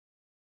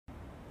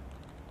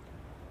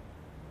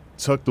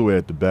Tucked away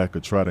at the back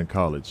of Trident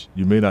College,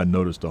 you may not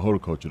notice the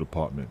horticulture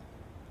department,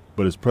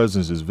 but its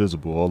presence is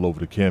visible all over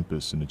the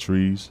campus in the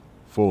trees,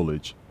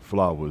 foliage,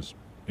 flowers,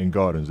 and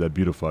gardens that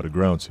beautify the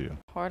grounds here.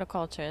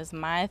 Horticulture is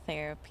my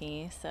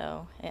therapy,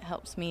 so it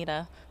helps me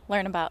to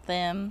learn about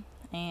them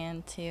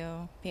and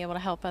to be able to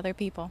help other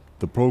people.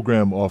 The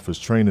program offers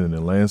training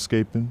in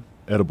landscaping,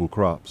 edible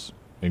crops,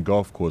 and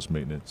golf course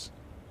maintenance,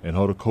 and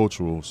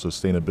horticultural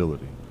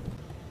sustainability.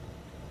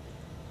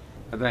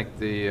 I think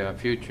the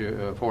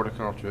future of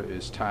horticulture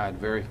is tied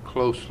very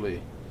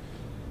closely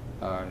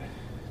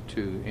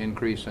to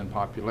increase in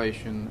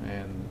population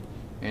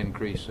and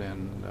increase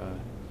in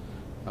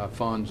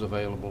funds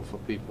available for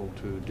people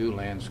to do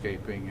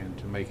landscaping and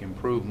to make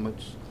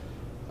improvements.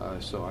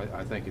 So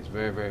I think it's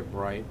very, very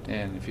bright.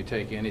 And if you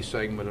take any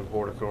segment of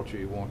horticulture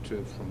you want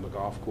to, from the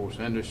golf course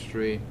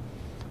industry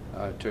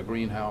to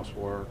greenhouse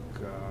work,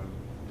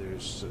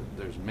 there's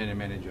many,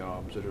 many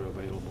jobs that are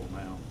available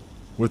now.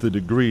 With a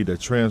degree that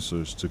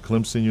transfers to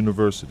Clemson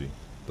University,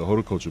 the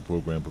horticulture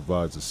program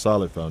provides a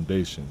solid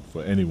foundation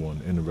for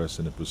anyone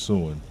interested in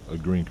pursuing a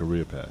green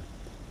career path.